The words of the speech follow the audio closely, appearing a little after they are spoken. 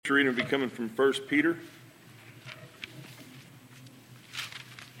scripture reading will be coming from 1 Peter.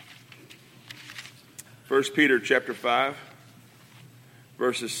 1 Peter chapter 5,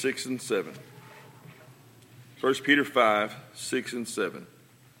 verses 6 and 7. 1 Peter 5, 6 and 7.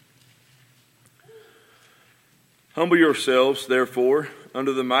 Humble yourselves, therefore,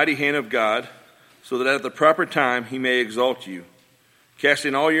 under the mighty hand of God, so that at the proper time he may exalt you,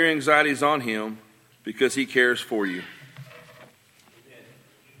 casting all your anxieties on him, because he cares for you.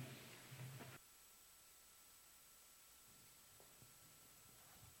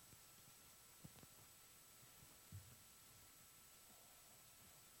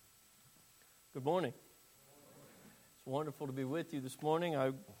 Good morning. It's wonderful to be with you this morning.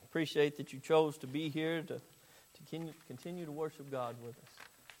 I appreciate that you chose to be here to continue to worship God with us.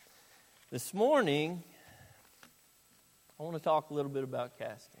 This morning, I want to talk a little bit about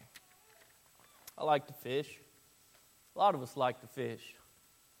casting. I like to fish. A lot of us like to fish.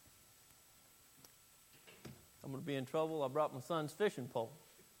 I'm going to be in trouble. I brought my son's fishing pole.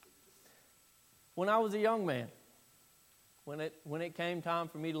 When I was a young man, when it came time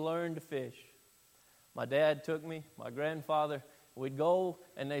for me to learn to fish, my dad took me, my grandfather, we'd go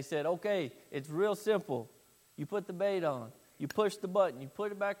and they said, okay, it's real simple. You put the bait on, you push the button, you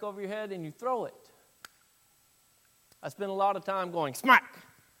put it back over your head and you throw it. I spent a lot of time going smack,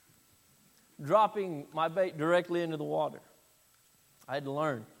 dropping my bait directly into the water. I had to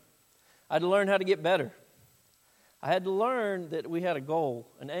learn. I had to learn how to get better. I had to learn that we had a goal,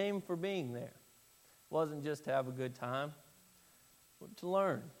 an aim for being there. It wasn't just to have a good time, but to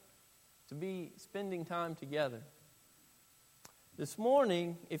learn. To be spending time together. This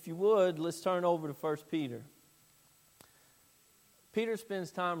morning, if you would, let's turn over to 1 Peter. Peter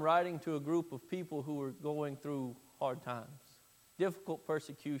spends time writing to a group of people who were going through hard times, difficult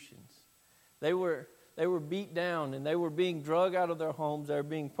persecutions. They were beat down and they were being dragged out of their homes. They were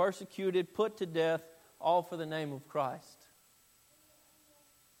being persecuted, put to death, all for the name of Christ.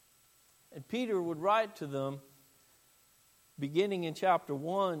 And Peter would write to them beginning in chapter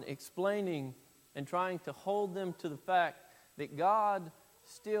 1, explaining and trying to hold them to the fact that God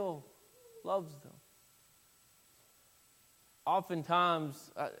still loves them.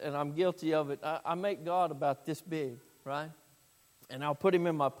 Oftentimes, and I'm guilty of it, I make God about this big, right? And I'll put him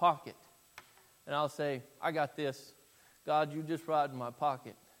in my pocket. And I'll say, I got this. God, you just right in my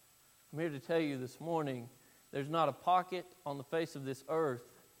pocket. I'm here to tell you this morning, there's not a pocket on the face of this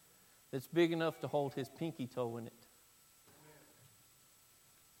earth that's big enough to hold his pinky toe in it.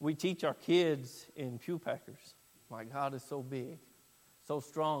 We teach our kids in Pew Packers, my God is so big, so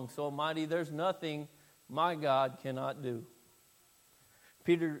strong, so mighty. There's nothing my God cannot do.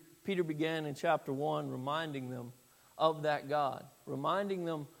 Peter began in chapter 1 reminding them of that God, reminding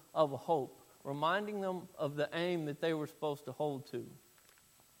them of a hope, reminding them of the aim that they were supposed to hold to.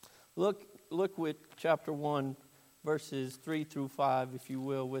 Look with chapter 1, verses 3 through 5, if you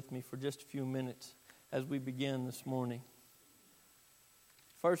will, with me for just a few minutes as we begin this morning.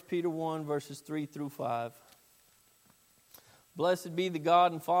 1 Peter 1, verses 3 through 5. Blessed be the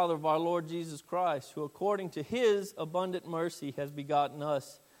God and Father of our Lord Jesus Christ, who according to his abundant mercy has begotten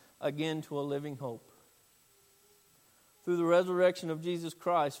us again to a living hope, through the resurrection of Jesus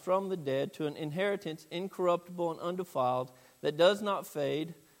Christ from the dead, to an inheritance incorruptible and undefiled, that does not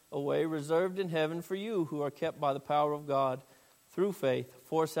fade away, reserved in heaven for you, who are kept by the power of God through faith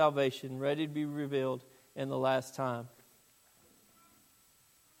for salvation, ready to be revealed in the last time.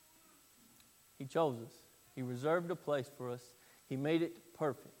 He chose us. He reserved a place for us. He made it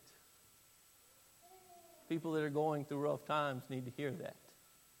perfect. People that are going through rough times need to hear that.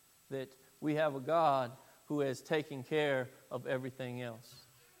 That we have a God who has taken care of everything else.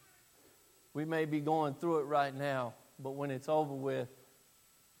 We may be going through it right now, but when it's over with,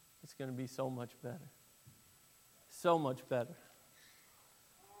 it's going to be so much better. So much better.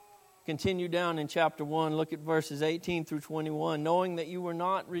 Continue down in chapter 1, look at verses 18 through 21. Knowing that you were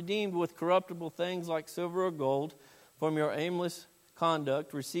not redeemed with corruptible things like silver or gold from your aimless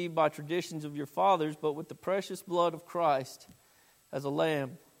conduct received by traditions of your fathers, but with the precious blood of Christ as a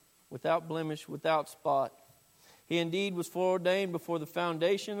lamb, without blemish, without spot. He indeed was foreordained before the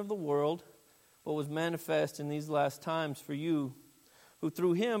foundation of the world, but was manifest in these last times for you, who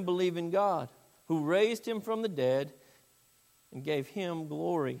through him believe in God, who raised him from the dead and gave him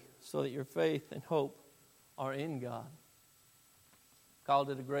glory, so that your faith and hope are in God. Carl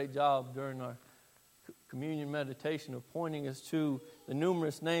did a great job during our communion meditation of pointing us to the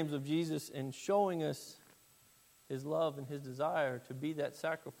numerous names of Jesus and showing us his love and his desire to be that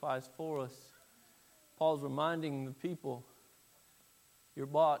sacrifice for us. Paul's reminding the people, you're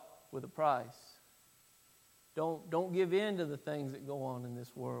bought with a price. Don't give in to the things that go on in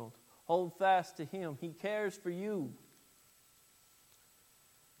this world. Hold fast to Him. He cares for you.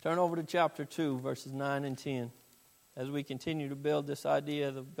 Turn over to chapter 2, verses 9 and 10, as we continue to build this idea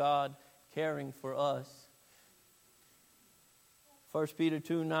of God caring for us. 1 Peter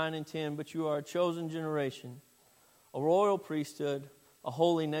 2, 9 and 10, but you are a chosen generation, a royal priesthood, a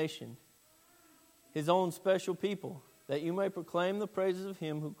holy nation, His own special people, that you may proclaim the praises of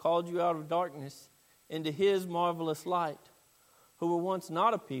Him who called you out of darkness into His marvelous light, who were once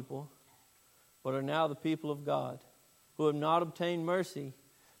not a people, but are now the people of God, who have not obtained mercy,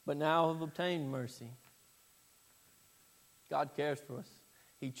 but now have obtained mercy. God cares for us.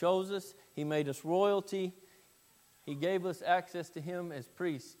 He chose us. He made us royalty. He gave us access to Him as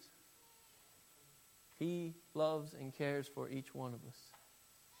priests. He loves and cares for each one of us.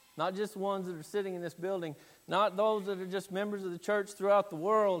 Not just the ones that are sitting in this building, not those that are just members of the church throughout the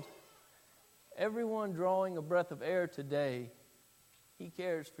world. Everyone drawing a breath of air today, He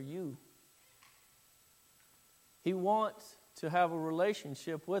cares for you. He wants to have a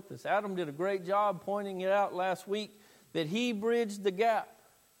relationship with us. Adam did a great job pointing it out last week that He bridged the gap.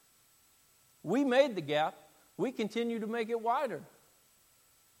 We made the gap. We continue to make it wider.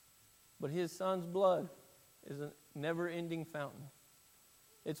 But His Son's blood is a never-ending fountain.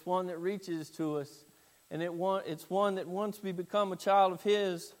 It's one that reaches to us, and it's one that once we become a child of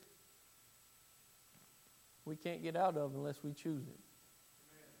His, we can't get out of unless we choose it.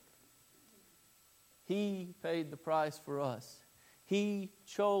 He paid the price for us. He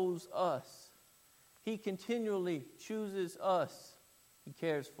chose us. He continually chooses us. He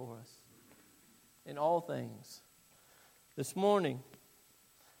cares for us in all things. This morning,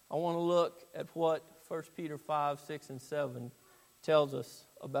 I want to look at what 1 Peter 5, 6, and 7 tells us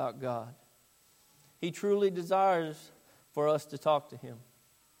about God. He truly desires for us to talk to Him.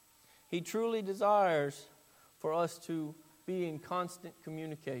 He truly desires for us to be in constant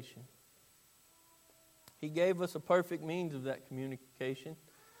communication. He gave us a perfect means of that communication,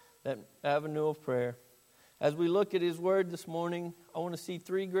 that avenue of prayer. As we look at His Word this morning, I want to see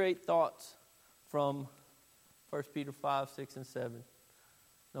three great thoughts from 1 Peter 5, 6, and 7.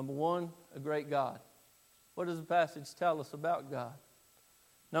 Number one, a great God. What does the passage tell us about God?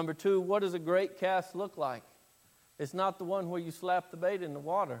 Number two, what does a great cast look like? It's not the one where you slap the bait in the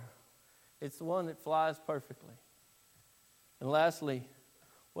water. It's the one that flies perfectly. And lastly,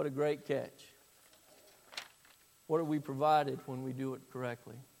 what a great catch. What are we provided when we do it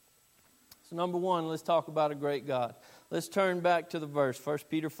correctly? So number one, let's talk about a great God. Let's turn back to the verse, 1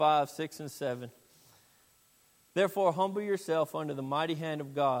 Peter 5, 6, and 7. Therefore, humble yourself under the mighty hand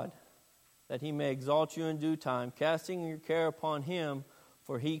of God, that He may exalt you in due time, casting your care upon Him,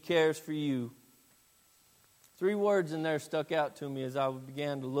 for He cares for you. Three words in there stuck out to me as I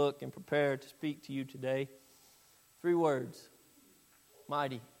began to look and prepare to speak to you today. Three words: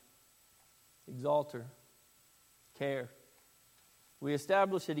 mighty, exalter, care. We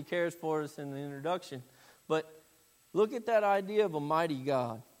established that He cares for us in the introduction, but look at that idea of a mighty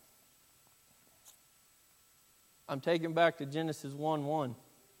God. I'm taken back to Genesis 1:1.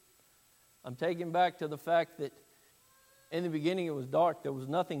 I'm taken back to the fact that in the beginning it was dark, there was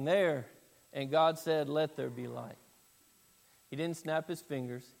nothing there, and God said, "Let there be light." He didn't snap His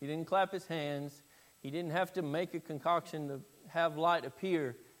fingers. He didn't clap His hands. He didn't have to make a concoction to have light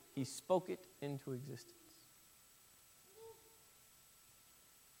appear. He spoke it into existence.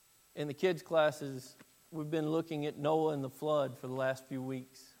 In the kids' classes, we've been looking at Noah and the flood for the last few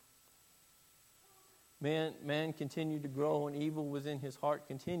weeks. Man continued to grow, and evil was in his heart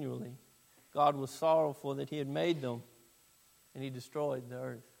continually. God was sorrowful that He had made them, and He destroyed the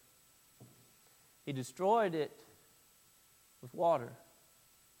earth. He destroyed it with water.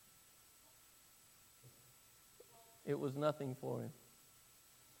 It was nothing for Him.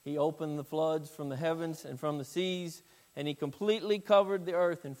 He opened the floods from the heavens and from the seas, and He completely covered the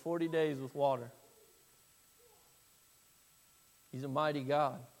earth in 40 days with water. He's a mighty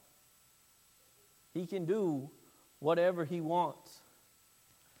God. He can do whatever He wants.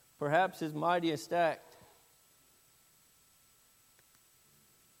 Perhaps His mightiest act.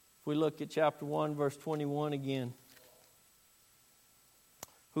 If we look at chapter 1, verse 21 again.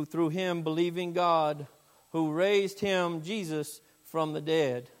 Who through Him, believing God, who raised Him, Jesus, from the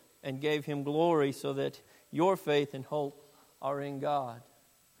dead, and gave Him glory, so that your faith and hope are in God.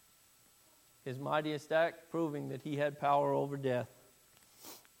 His mightiest act, proving that He had power over death.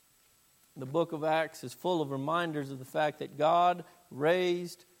 The book of Acts is full of reminders of the fact that God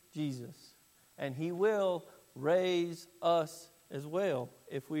raised Jesus, and He will raise us as well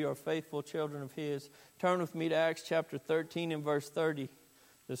if we are faithful children of His. Turn with me to Acts chapter 13 and verse 30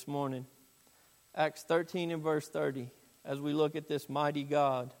 this morning. Acts 13 and verse 30, as we look at this mighty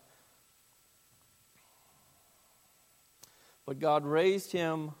God. But God raised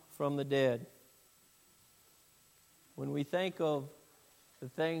him from the dead. When we think of the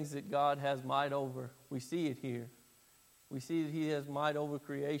things that God has might over, we see it here. We see that he has might over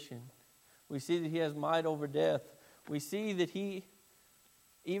creation. We see that he has might over death. We see that he,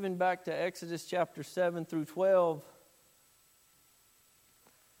 even back to Exodus chapter 7 through 12,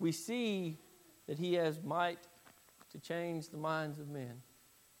 we see that he has might to change the minds of men.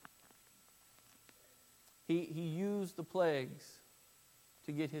 He used the plagues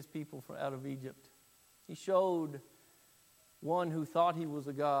to get his people out of Egypt. He showed one who thought he was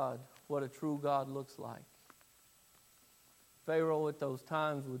a god what a true God looks like. Pharaoh at those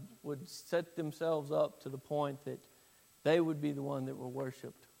times would set themselves up to the point that they would be the one that were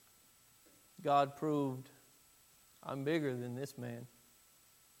worshipped. God proved, I'm bigger than this man.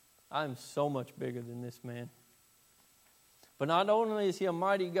 I'm so much bigger than this man. But not only is he a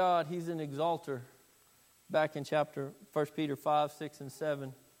mighty God, he's an exalter. Back in 1 Peter 5, 6, and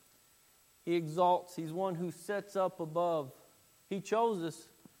 7. He exalts. He's one who sets up above. He chose us.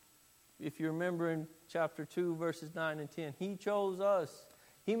 If you remember in chapter 2, verses 9 and 10. He chose us.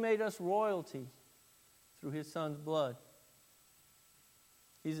 He made us royalty through his son's blood.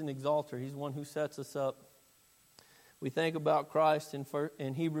 He's an exalter. He's one who sets us up. We think about Christ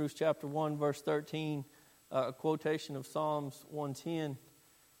in Hebrews chapter 1, verse 13, a quotation of Psalms 110,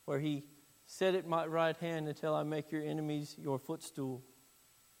 where he sit at my right hand until I make your enemies your footstool.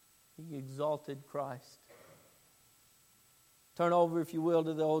 He exalted Christ. Turn over, if you will,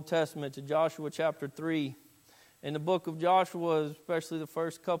 to the Old Testament, to Joshua chapter 3. In the book of Joshua, especially the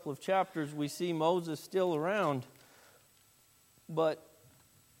first couple of chapters, we see Moses still around. But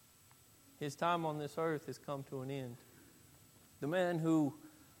his time on this earth has come to an end. The man who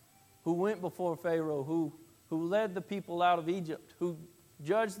went before Pharaoh, who led the people out of Egypt, who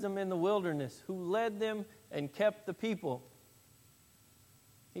judged them in the wilderness, who led them and kept the people.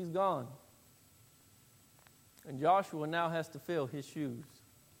 He's gone. And Joshua now has to fill his shoes.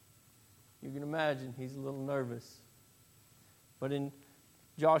 You can imagine he's a little nervous. But in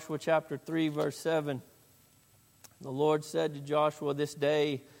Joshua chapter 3, verse 7, the Lord said to Joshua, this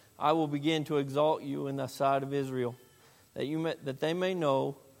day I will begin to exalt you in the sight of Israel, that they may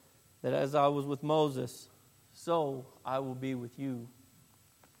know that as I was with Moses, so I will be with you.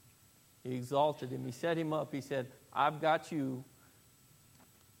 He exalted him. He set him up. He said, I've got you.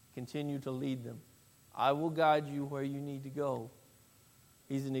 Continue to lead them. I will guide you where you need to go.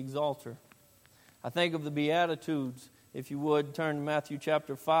 He's an exalter. I think of the Beatitudes. If you would, turn to Matthew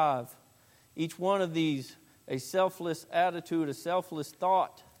chapter 5. Each one of these, a selfless attitude, a selfless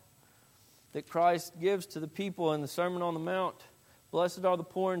thought that Christ gives to the people in the Sermon on the Mount. Blessed are the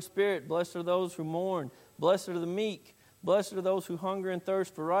poor in spirit. Blessed are those who mourn. Blessed are the meek. Blessed are those who hunger and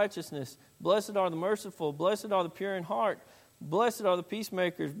thirst for righteousness. Blessed are the merciful. Blessed are the pure in heart. Blessed are the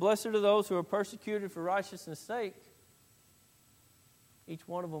peacemakers. Blessed are those who are persecuted for righteousness' sake. Each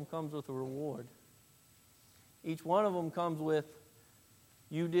one of them comes with a reward. Each one of them comes with,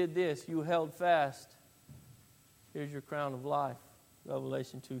 you did this, you held fast. Here's your crown of life.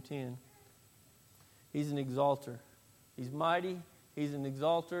 Revelation 2:10. He's an exalter. He's mighty. He's an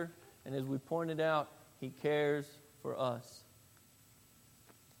exalter. And as we pointed out, he cares for us.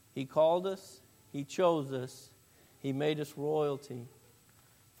 He called us. He chose us. He made us royalty.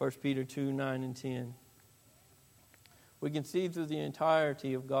 1 Peter 2, 9 and 10. We can see through the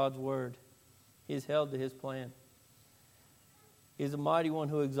entirety of God's Word, He is held to His plan. He is a mighty one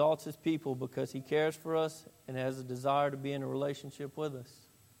who exalts His people because He cares for us and has a desire to be in a relationship with us.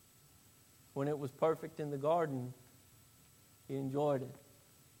 When it was perfect in the garden, He enjoyed it.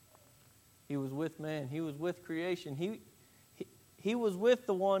 He was with man. He was with creation. He was with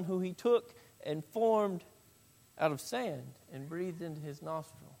the one who He took and formed out of sand and breathed into His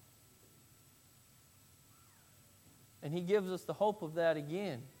nostril. And He gives us the hope of that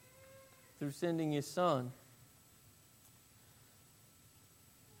again through sending His Son.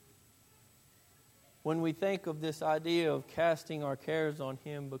 When we think of this idea of casting our cares on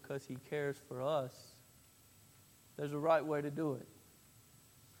Him because He cares for us, there's a right way to do it.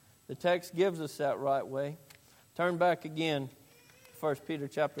 The text gives us that right way. Turn back again to 1 Peter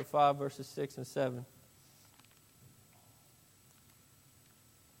chapter 5, verses 6 and 7.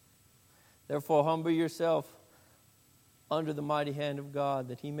 Therefore, humble yourself under the mighty hand of God,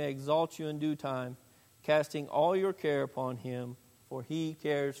 that He may exalt you in due time, casting all your care upon Him, for He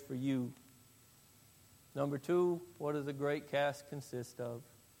cares for you. Number 2, what does a great cast consist of?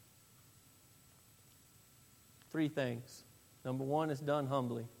 3 things. Number 1 is done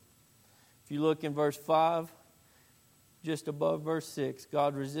humbly. If If you look in verse 5, just above verse 6,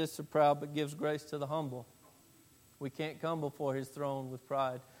 God resists the proud but gives grace to the humble. We can't come before His throne with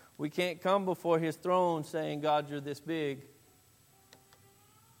pride. We can't come before His throne saying, God, you're this big,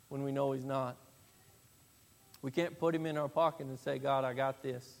 when we know He's not. We can't put Him in our pocket and say, God, I got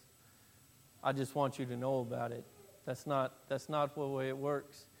this. I just want you to know about it. That's not the way it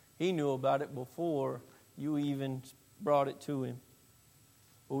works. He knew about it before you even brought it to Him.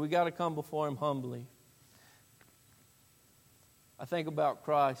 But we got to come before Him humbly. I think about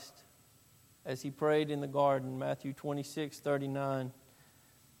Christ as He prayed in the garden, Matthew 26:39.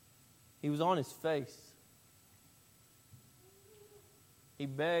 He was on His face. He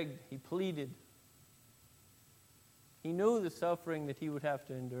begged, He pleaded. He knew the suffering that He would have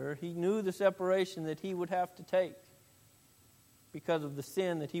to endure. He knew the separation that He would have to take because of the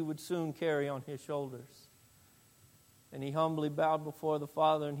sin that He would soon carry on His shoulders. And He humbly bowed before the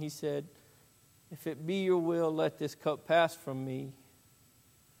Father and He said, if it be your will, let this cup pass from me,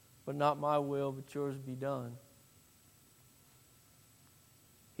 but not my will, but yours be done.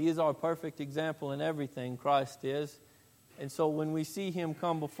 He is our perfect example in everything, Christ is. And so when we see Him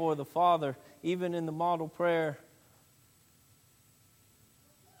come before the Father, even in the model prayer,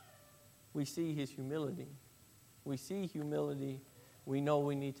 we see His humility. We see humility. We know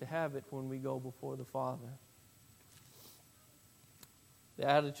we need to have it when we go before the Father. The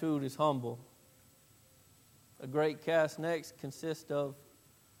attitude is humble. A great cast next consists of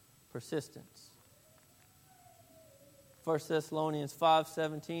persistence. 1 Thessalonians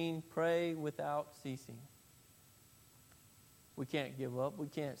 5:17, pray without ceasing. We can't give up. We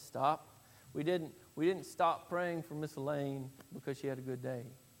can't stop. We didn't stop praying for Miss Elaine because she had a good day.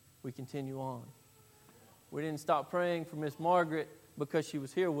 We continue on. We didn't stop praying for Miss Margaret because she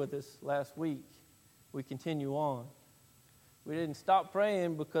was here with us last week. We continue on. We didn't stop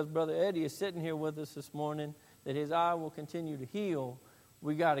praying because Brother Eddie is sitting here with us this morning, that his eye will continue to heal.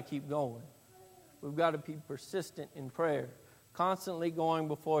 We got to keep going. We've got to be persistent in prayer, constantly going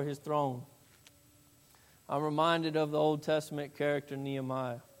before His throne. I'm reminded of the Old Testament character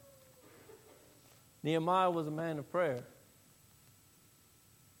Nehemiah. Nehemiah was a man of prayer.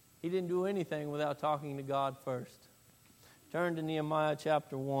 He didn't do anything without talking to God first. Turn to Nehemiah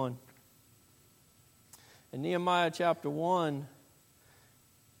chapter 1. In Nehemiah chapter 1,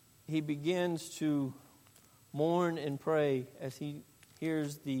 he begins to mourn and pray as he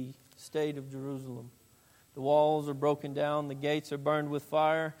hears the state of Jerusalem. The walls are broken down, the gates are burned with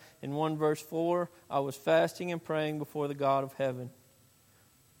fire. In 1 verse 4, I was fasting and praying before the God of heaven.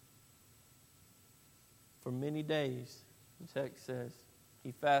 For many days, the text says,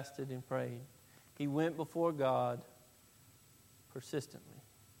 he fasted and prayed. He went before God persistently.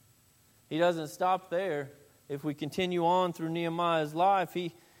 He doesn't stop there. If we continue on through Nehemiah's life,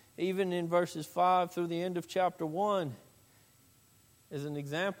 he, even in verses 5 through the end of chapter 1, is an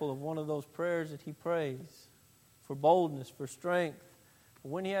example of one of those prayers that he prays for boldness, for strength.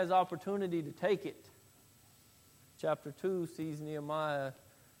 When he has opportunity to take it, chapter 2 sees Nehemiah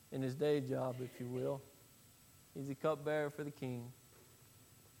in his day job, if you will. He's a cupbearer for the king.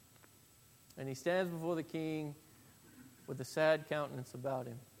 And he stands before the king with a sad countenance about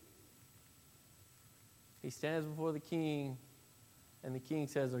him. He stands before the king, and the king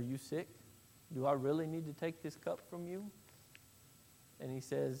says, are you sick? Do I really need to take this cup from you? And he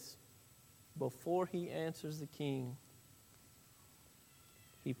says, before he answers the king,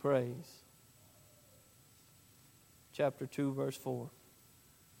 he prays. Chapter 2, verse 4.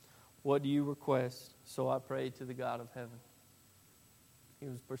 What do you request? So I prayed to the God of heaven. He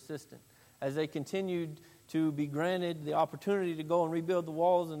was persistent. As they continued to be granted the opportunity to go and rebuild the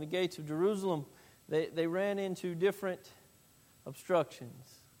walls and the gates of Jerusalem, they ran into different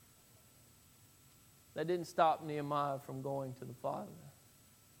obstructions. That didn't stop Nehemiah from going to the Father.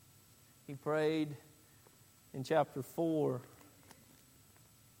 He prayed in chapter 4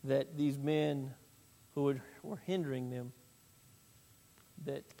 that these men who were hindering them,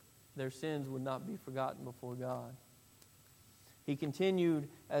 that their sins would not be forgotten before God. He continued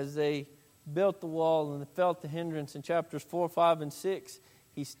as they built the wall and felt the hindrance in chapters 4, 5, and 6.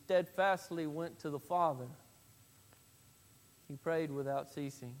 He steadfastly went to the Father. He prayed without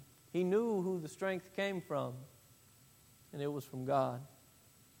ceasing. He knew who the strength came from, and it was from God.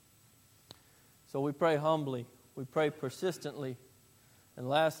 So we pray humbly, we pray persistently, and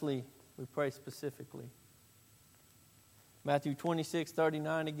lastly, we pray specifically. Matthew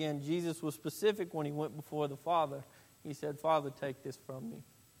 26:39 again, Jesus was specific when he went before the Father. He said, Father, take this from me,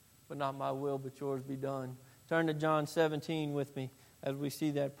 but not my will, but yours be done. Turn to John 17 with me as we see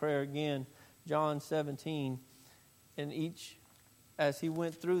that prayer again. John 17, and each as he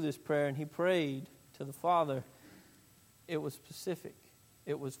went through this prayer and he prayed to the Father, it was specific.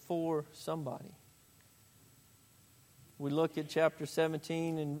 It was for somebody. We look at chapter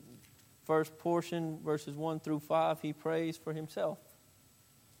 17 and first portion, verses 1 through 5, he prays for himself.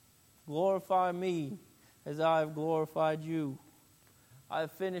 Glorify me as I have glorified you. I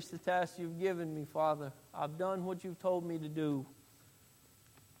have finished the task you've given me, Father. I've done what you've told me to do.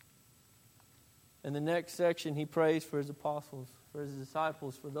 In the next section, he prays for his apostles, for his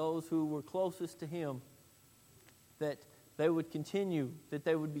disciples, for those who were closest to him, that they would continue, that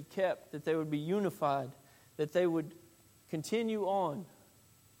they would be kept, that they would be unified, that they would continue on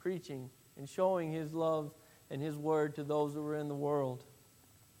preaching and showing his love and his word to those who were in the world.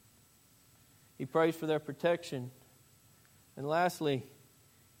 He prays for their protection. And lastly,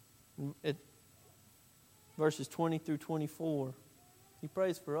 at verses 20 through 24, he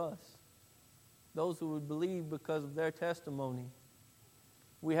prays for us, those who would believe because of their testimony.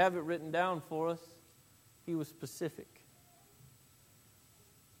 We have it written down for us. He was specific.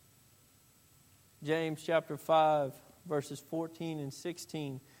 James chapter 5, verses 14 and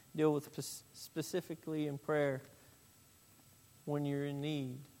 16 deal with specifically in prayer when you're in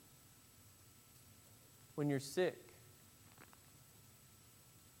need, when you're sick.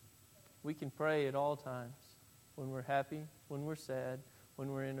 We can pray at all times, when we're happy, when we're sad,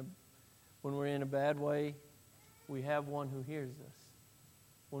 when we're in a bad way. We have one who hears us.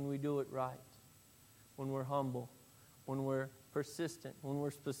 When we do it right, when we're humble, when we're persistent, when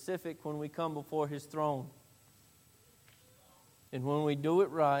we're specific, when we come before his throne. And when we do it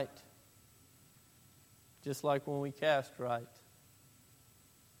right, just like when we cast right,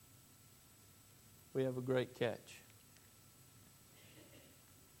 we have a great catch.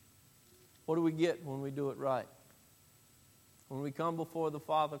 What do we get when we do it right? When we come before the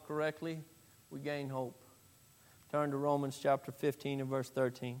Father correctly, we gain hope. Turn to Romans chapter 15 and verse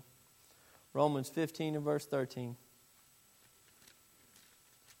 13. Romans 15 and verse 13.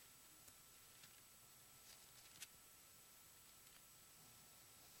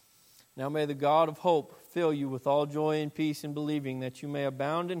 Now may the God of hope fill you with all joy and peace in believing, that you may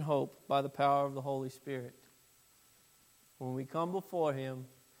abound in hope by the power of the Holy Spirit. When we come before him,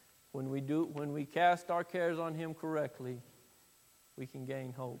 when we cast our cares on him correctly, we can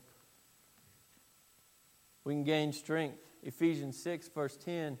gain hope. We can gain strength. Ephesians 6 verse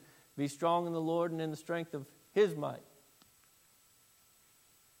 10, be strong in the Lord and in the strength of his might.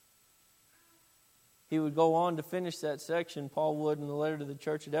 He would go on to finish that section, Paul would, in the letter to the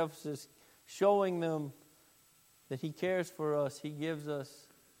church at Ephesus, showing them that he cares for us. He gives us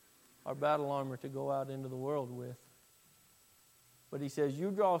our battle armor to go out into the world with. But he says,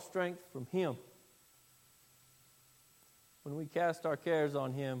 you draw strength from him. When we cast our cares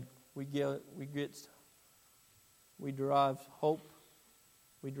on him, we derive hope,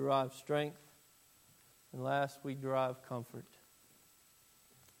 we derive strength, and last, we derive comfort.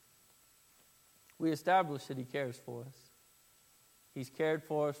 We establish that he cares for us. He's cared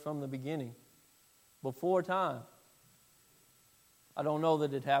for us from the beginning, before time. I don't know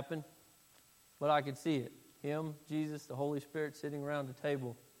that it happened, but I could see it. Him, Jesus, the Holy Spirit sitting around the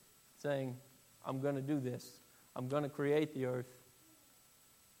table saying, I'm going to do this. I'm going to create the earth.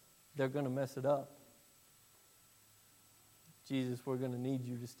 They're going to mess it up. Jesus, we're going to need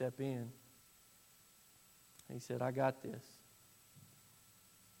you to step in. And he said, I got this.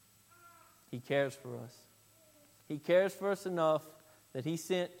 He cares for us. He cares for us enough that he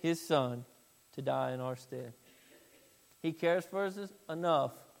sent his Son to die in our stead. He cares for us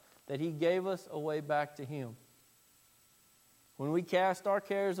enough that he gave us a way back to him. When we cast our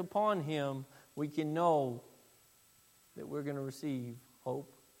cares upon him, we can know that we're going to receive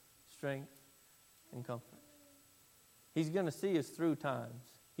hope, strength, and comfort. He's going to see us through times.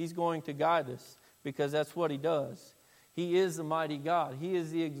 He's going to guide us because that's what he does. He is the mighty God. He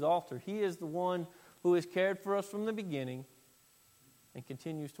is the exalter. He is the one who has cared for us from the beginning and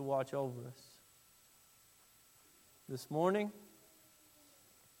continues to watch over us. This morning,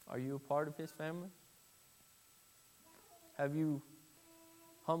 are you a part of his family? Have you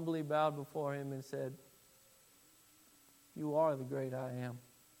humbly bowed before him and said, you are the great I am.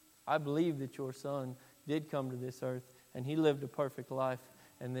 I believe that your Son did come to this earth and he lived a perfect life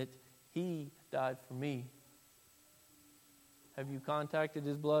and that he died for me. Have you contacted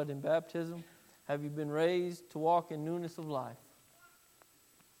his blood in baptism? Have you been raised to walk in newness of life?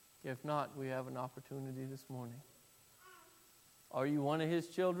 If not, we have an opportunity this morning. Are you one of his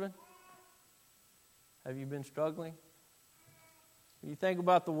children? Have you been struggling? When you think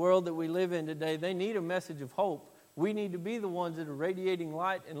about the world that we live in today, they need a message of hope. We need to be the ones that are radiating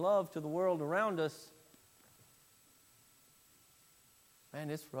light and love to the world around us. Man,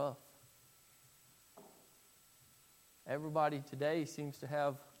 it's rough. Everybody today seems to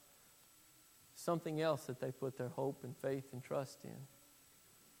have something else that they put their hope and faith and trust in.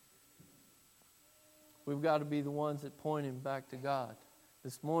 We've got to be the ones that point him back to God.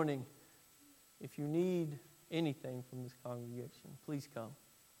 This morning, if you need anything from this congregation, please come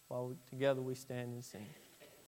while together we stand and sing.